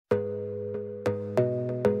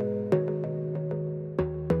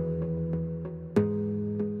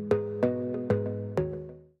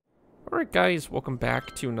Alright guys, welcome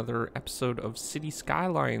back to another episode of Cities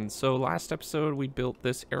Skylines. So last episode we built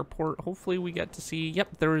this airport. Hopefully we get to see,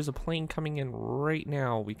 yep, there is a plane coming in right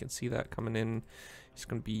now. We can see that coming in. It's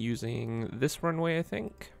going to be using this runway, I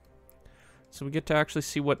think. So we get to actually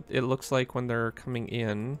see what it looks like when they're coming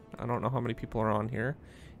in. I don't know how many people are on here.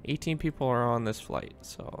 18 people are on this flight,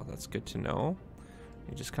 so that's good to know.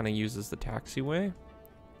 It just kind of uses the taxiway.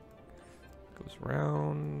 Goes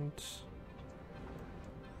around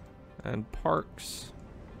and parks,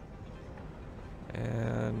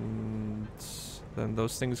 and then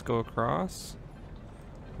those things go across,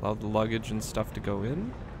 allow the luggage and stuff to go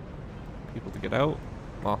in, people to get out.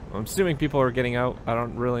 Well, I'm assuming people are getting out. I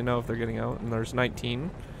don't really know if they're getting out, and there's 19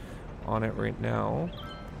 on it right now.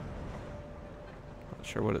 Not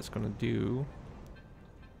sure what it's gonna do.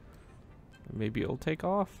 Maybe it'll take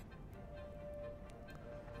off.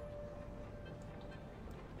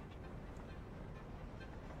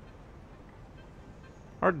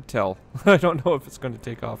 Hard to tell. I don't know if it's going to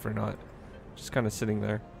take off or not. Just kind of sitting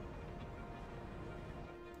there.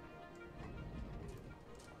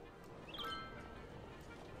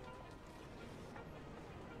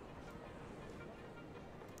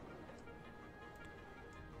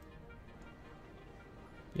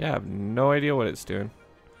 Yeah, I have no idea what it's doing.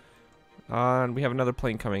 And we have another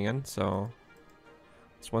plane coming in, so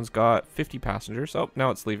this one's got 50 passengers. Oh,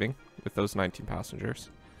 now it's leaving with those 19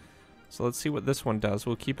 passengers. So let's see what this one does.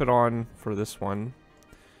 We'll keep it on for this one.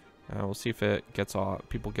 We'll see if it gets off,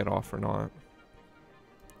 people get off or not.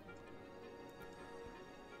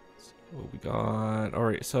 So what we got? All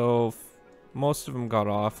right, so most of them got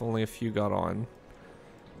off. Only a few got on.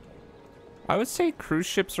 I would say cruise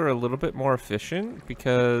ships are a little bit more efficient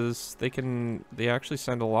because they actually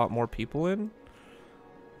send a lot more people in.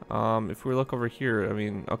 If we look over here, I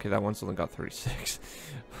mean, okay, that one's only got 36.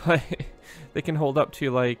 But they can hold up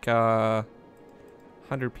to like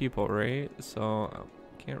 100 people, right? So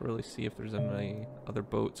can't really see if there's any other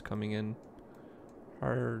boats coming in.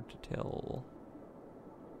 Hard to tell.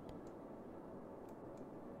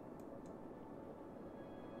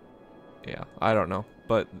 Yeah, I don't know.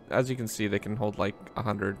 But as you can see, they can hold like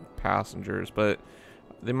 100 passengers, but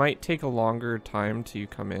they might take a longer time to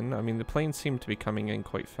come in. I mean, the planes seem to be coming in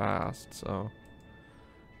quite fast, so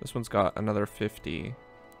this one's got another 50.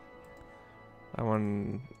 That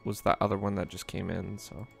one was that other one that just came in,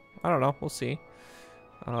 so I don't know. We'll see.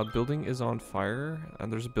 Building is on fire,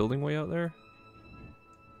 and there's a building way out there.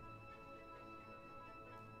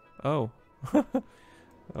 Oh.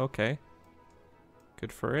 Okay.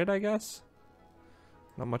 Good for it, I guess.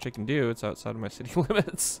 Not much I can do. It's outside of my city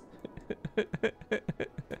limits.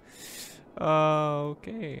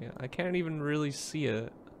 Okay. I can't even really see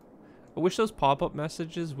it. I wish those pop-up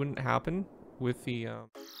messages wouldn't happen with the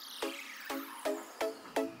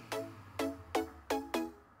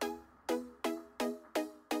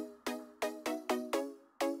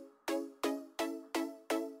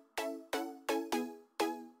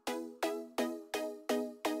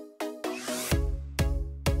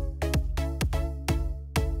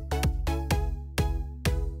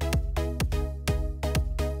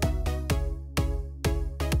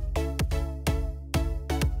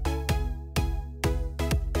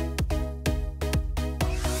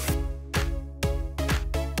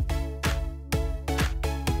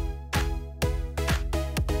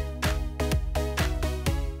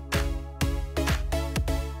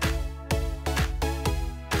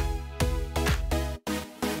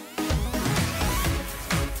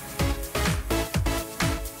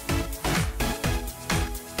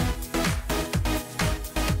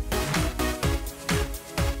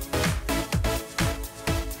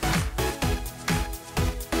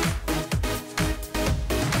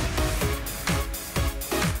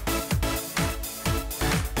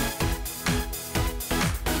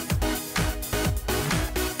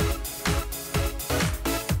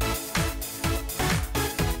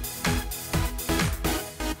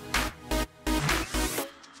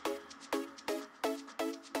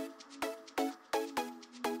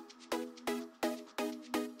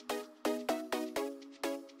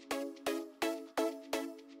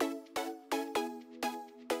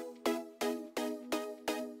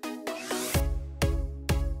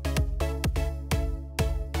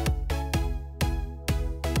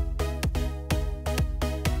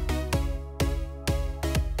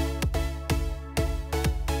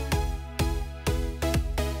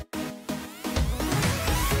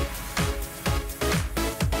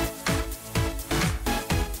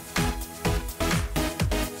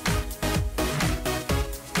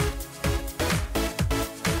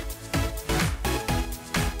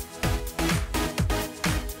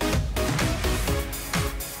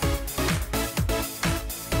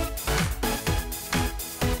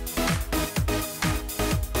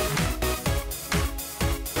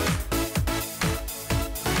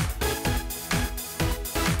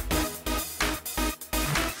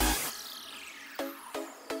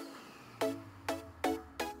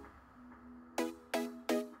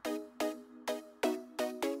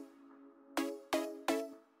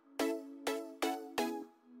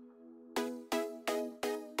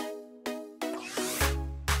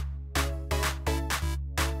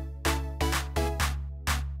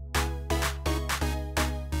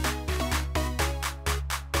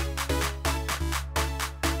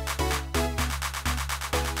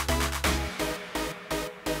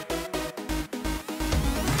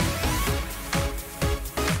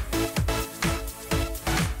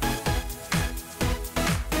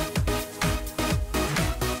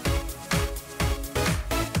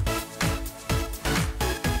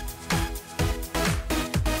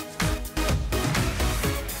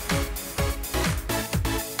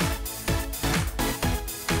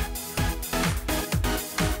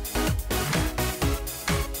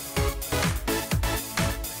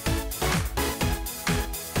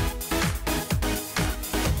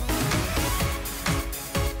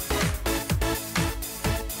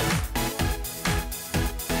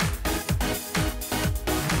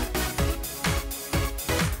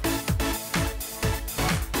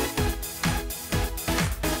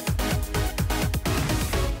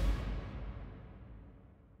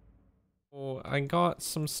I got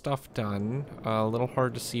some stuff done. A little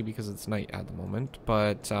hard to see because it's night at the moment,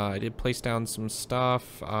 but I did place down some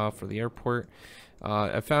stuff for the airport.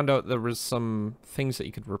 I found out there was some things that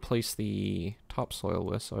you could replace the topsoil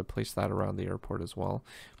with, so I placed that around the airport as well.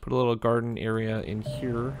 Put a little garden area in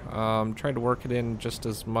here. Tried to work it in just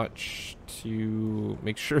as much to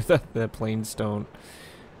make sure that the planes don't,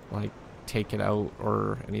 like, take it out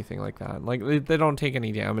or anything like that. Like, they don't take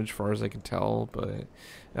any damage, far as I can tell, but...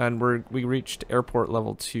 And we reached airport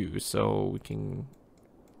level 2, so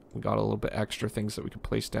we got a little bit extra things that we could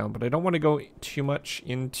place down, but I don't want to go too much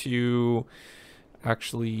into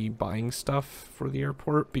actually buying stuff for the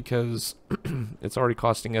airport because it's already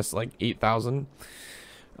costing us like 8,000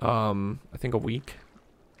 I think a week.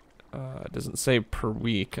 It doesn't say per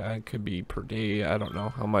week, it could be per day, I don't know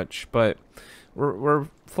how much, but we're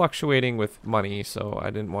fluctuating with money, so I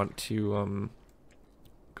didn't want to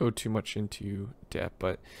go too much into debt.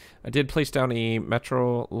 But I did place down a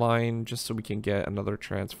metro line just so we can get another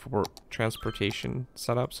transportation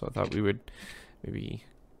set up, so I thought we would maybe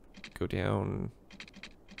go down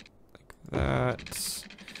like that,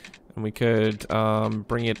 and we could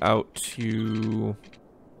bring it out to...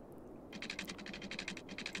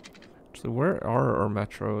 Actually, where are our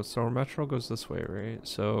metros? So our metro goes this way, right?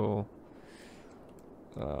 So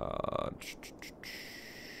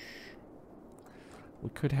we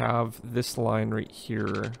could have this line right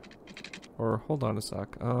here, or hold on a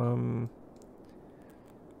sec. Okay,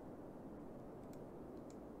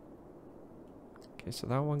 so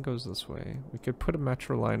that one goes this way. We could put a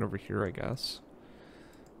metro line over here, I guess.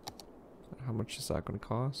 How much is that going to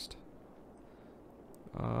cost?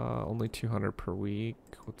 Only 200 per week.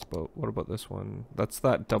 What about this one? That's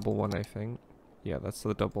that double one, I think. Yeah, that's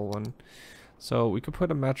the double one. So we could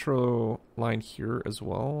put a metro line here as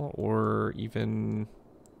well, or even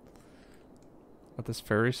at this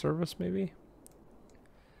ferry service maybe.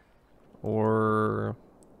 Or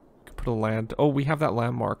we could put a land. Oh, we have that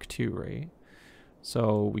landmark too, right?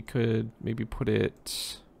 So we could maybe put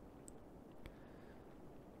it.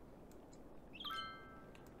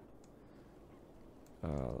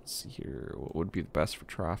 Let's see here. What would be the best for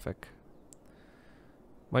traffic?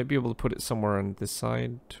 Might be able to put it somewhere on this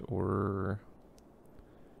side or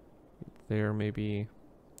there maybe.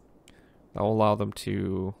 That will allow them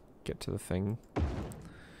to get to the thing.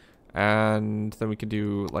 And then we could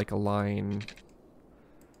do like a line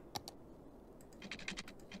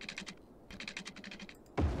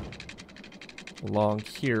along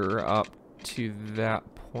here up to that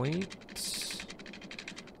point.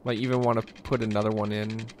 Might even want to put another one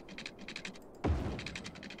in.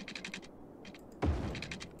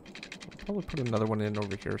 Probably put another one in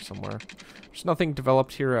over here somewhere. There's nothing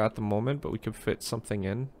developed here at the moment, but we could fit something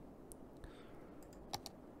in.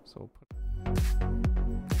 So we'll put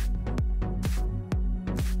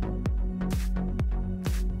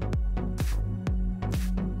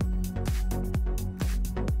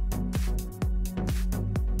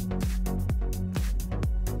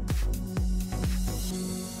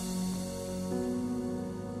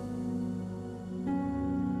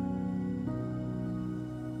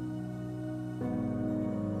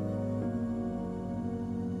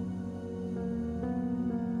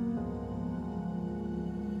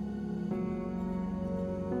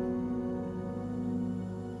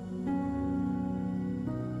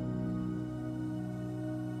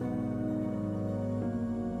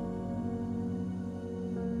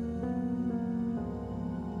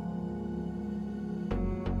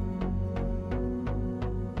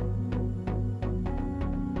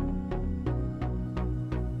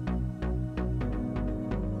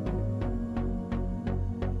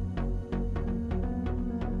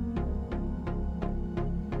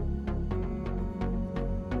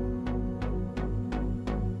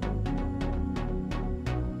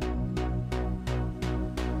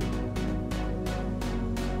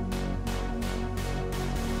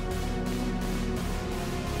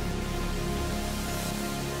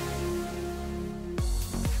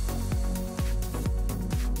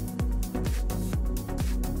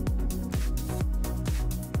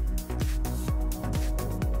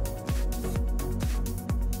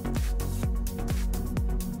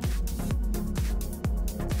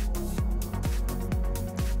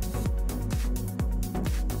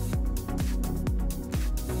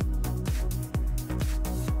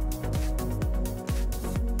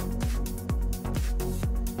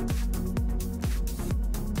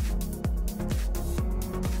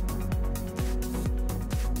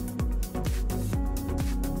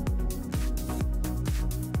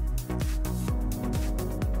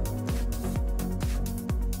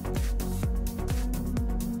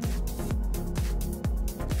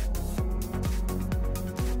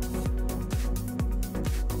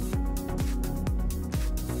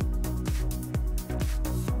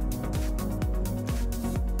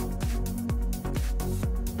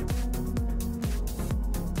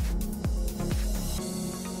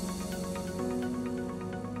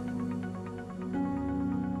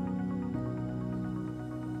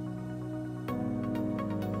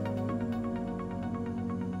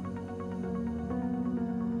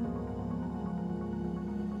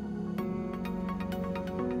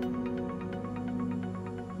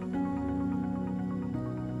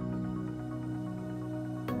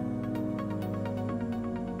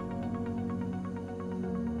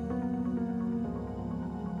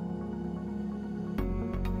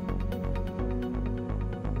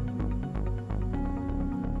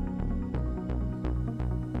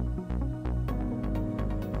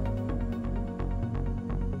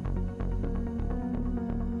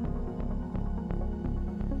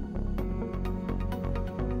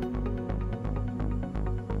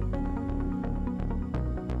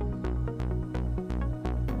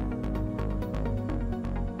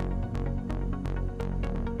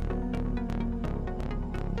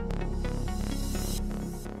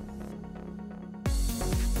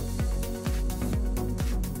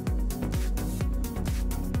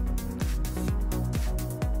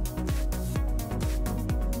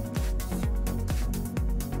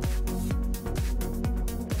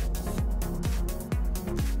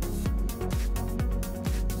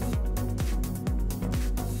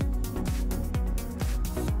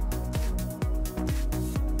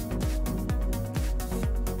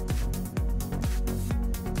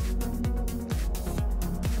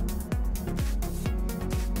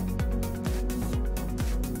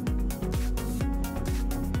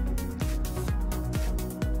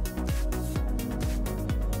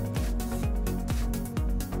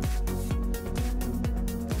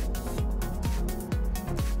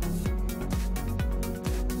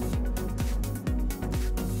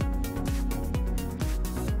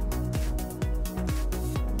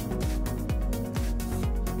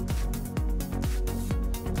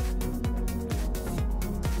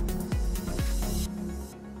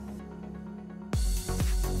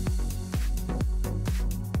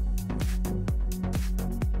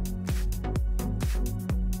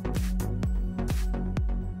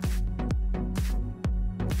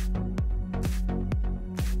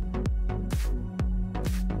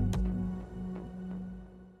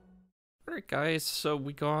Alright guys, so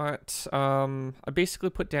we got, I basically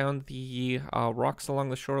put down the rocks along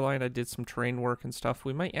the shoreline. I did some terrain work and stuff.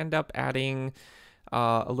 We might end up adding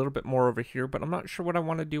a little bit more over here, but I'm not sure what I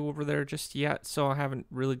want to do over there just yet, so I haven't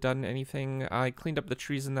really done anything. I cleaned up the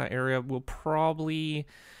trees in that area. We'll probably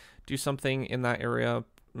do something in that area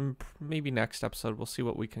maybe next episode. We'll see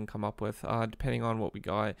what we can come up with, depending on what we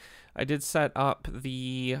got. I did set up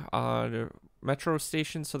the metro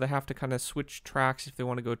station, so they have to kind of switch tracks if they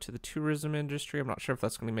want to go to the tourism industry. I'm not sure if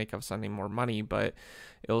that's going to make us any more money, but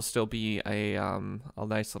it'll still be a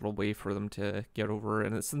nice little way for them to get over,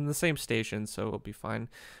 and it's in the same station, so it'll be fine.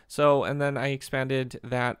 So, and then I expanded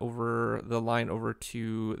that over the line over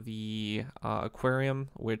to the aquarium,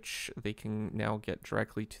 which they can now get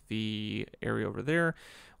directly to the area over there.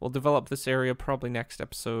 We'll develop this area probably next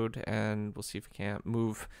episode, and we'll see if we can't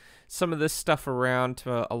move some of this stuff around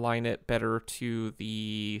to align it better to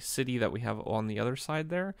the city that we have on the other side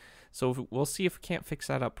there. So we'll see if we can't fix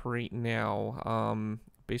that up right now.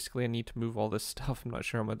 Basically, I need to move all this stuff. I'm not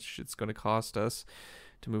sure how much it's going to cost us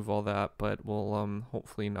to move all that, but we'll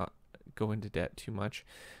hopefully not go into debt too much.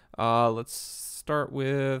 Let's start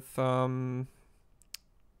with... yeah, I'm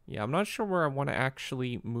not sure where I want to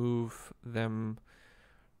actually move them,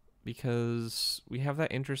 because we have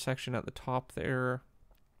that intersection at the top there.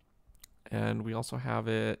 And we also have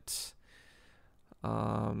it,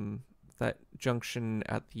 that junction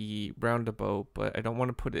at the roundabout, but I don't want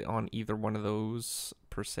to put it on either one of those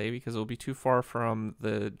per se, because it'll be too far from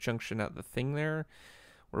the junction at the thing there,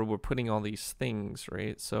 where we're putting all these things,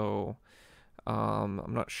 right? So,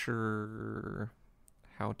 I'm not sure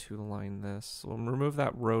how to align this. So we'll remove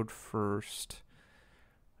that road first.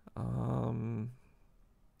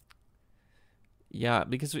 Yeah,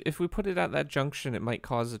 because if we put it at that junction, it might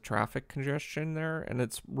cause a traffic congestion there, and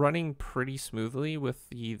it's running pretty smoothly with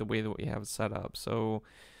the way that we have it set up. So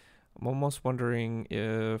I'm almost wondering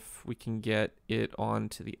if we can get it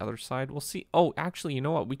onto the other side. We'll see. Oh, actually, you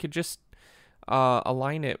know what? We could just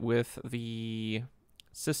align it with the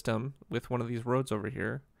system with one of these roads over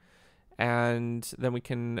here, and then we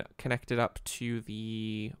can connect it up to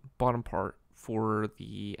the bottom part for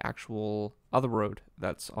the actual other road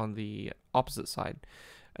that's on the opposite side.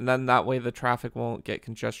 And then that way the traffic won't get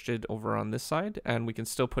congested over on this side, and we can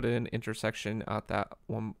still put in an intersection at that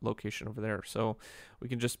one location over there. So we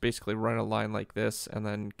can just basically run a line like this and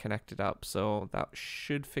then connect it up. So that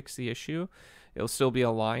should fix the issue. It'll still be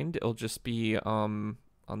aligned. It'll just be on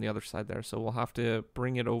the other side there. So we'll have to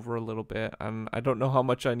bring it over a little bit. And I don't know how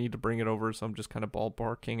much I need to bring it over, so I'm just kind of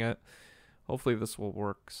ballparking it. Hopefully this will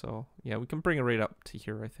work. So yeah, we can bring it right up to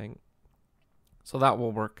here, I think. So that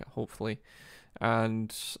will work, hopefully.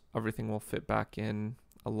 And everything will fit back in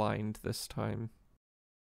aligned this time.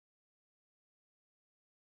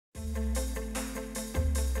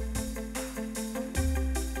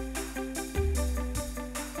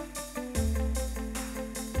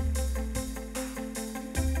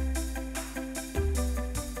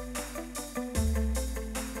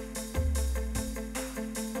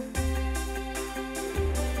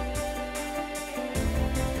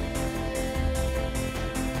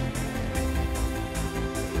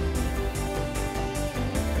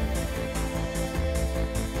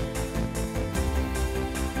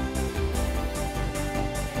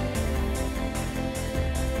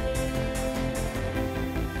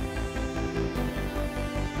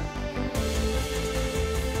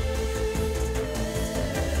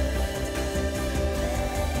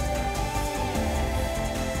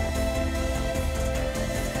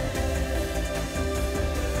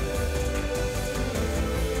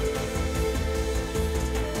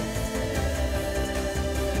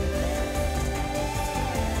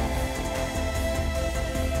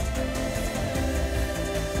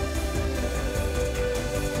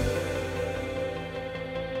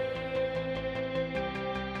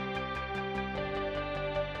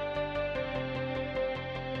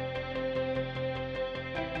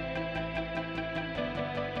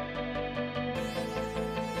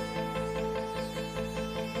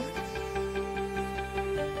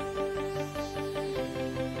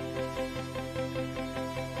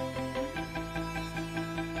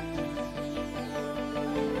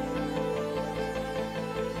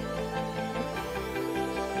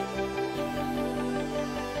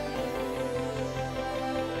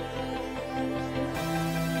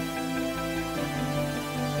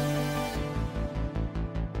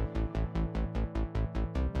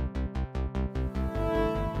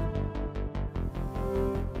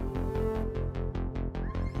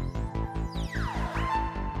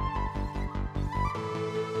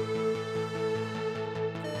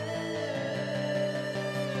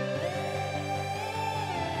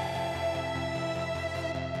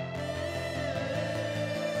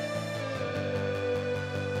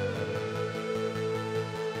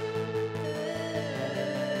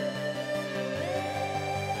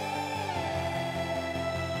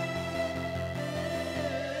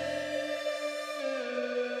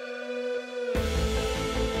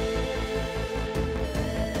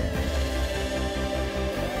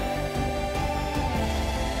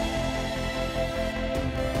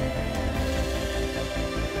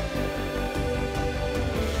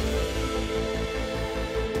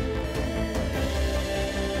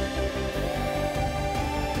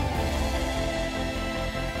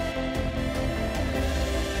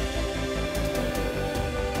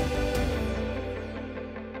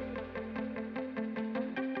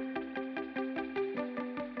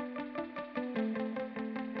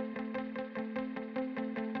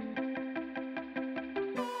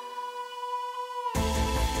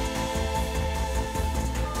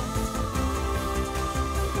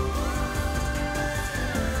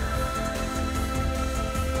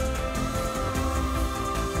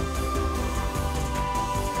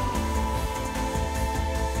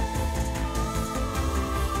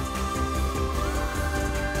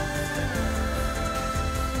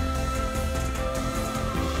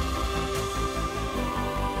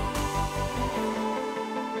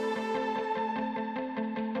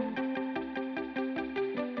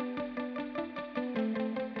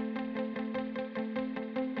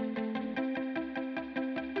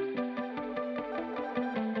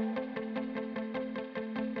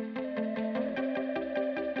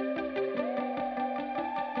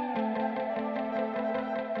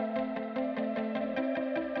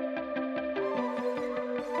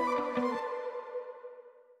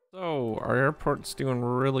 airport's doing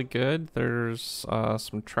really good. There's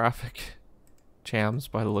some traffic jams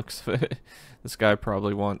by the looks of it. This guy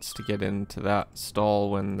probably wants to get into that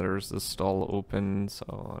stall when there's this stall open,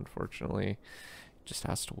 so unfortunately just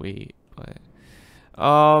has to wait. But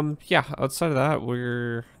yeah, outside of that,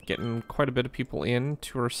 we're getting quite a bit of people in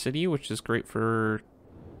to our city, which is great for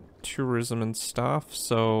tourism and stuff.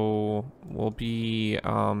 So we'll be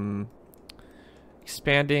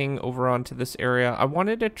expanding over onto this area. I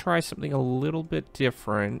wanted to try something a little bit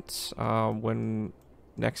different when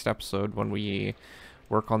next episode when we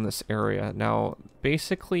work on this area. Now,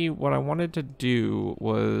 basically what I wanted to do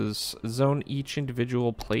was zone each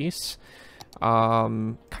individual place,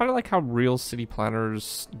 kind of like how real city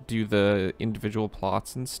planners do the individual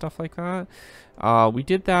plots and stuff like that. We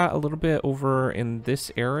did that a little bit over in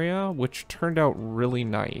this area, which turned out really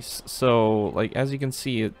nice. So, like, as you can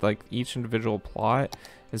see, like, each individual plot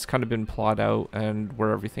has kind of been plotted out and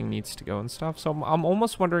where everything needs to go and stuff. So I'm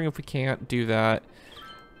almost wondering if we can't do that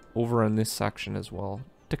over in this section as well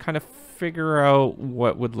to kind of figure out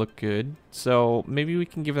what would look good. So maybe we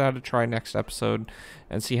can give that a try next episode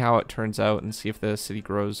and see how it turns out and see if the city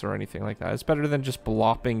grows or anything like that. It's better than just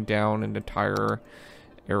blopping down an entire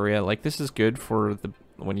area. Like, this is good for the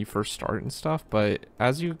when you first start and stuff, but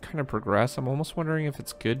as you kind of progress, I'm almost wondering if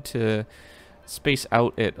it's good to space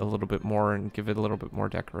out it a little bit more and give it a little bit more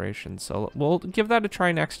decoration. So we'll give that a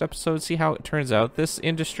try next episode, see how it turns out. This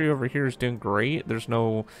industry over here is doing great. There's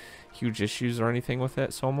no huge issues or anything with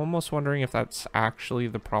it, so I'm almost wondering if that's actually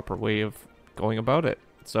the proper way of going about it.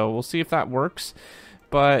 So we'll see if that works.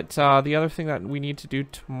 But the other thing that we need to do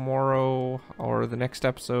tomorrow or the next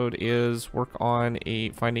episode is work on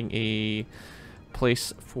finding a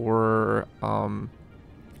place for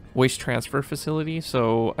waste transfer facility.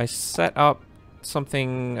 So I set up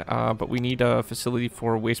something, but we need a facility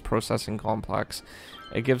for waste processing complex.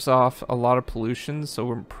 It gives off a lot of pollution, so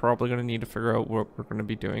we're probably going to need to figure out what we're going to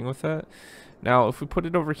be doing with it. Now, if we put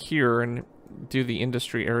it over here and do the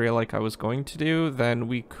industry area like I was going to do, then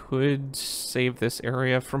we could save this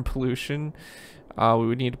area from pollution. We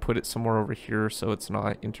would need to put it somewhere over here so it's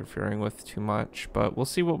not interfering with too much, but we'll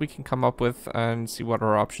see what we can come up with and see what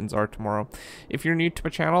our options are tomorrow. If you're new to my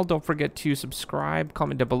channel, don't forget to subscribe,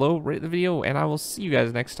 comment down below, rate the video, and I will see you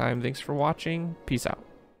guys next time. Thanks for watching. Peace out.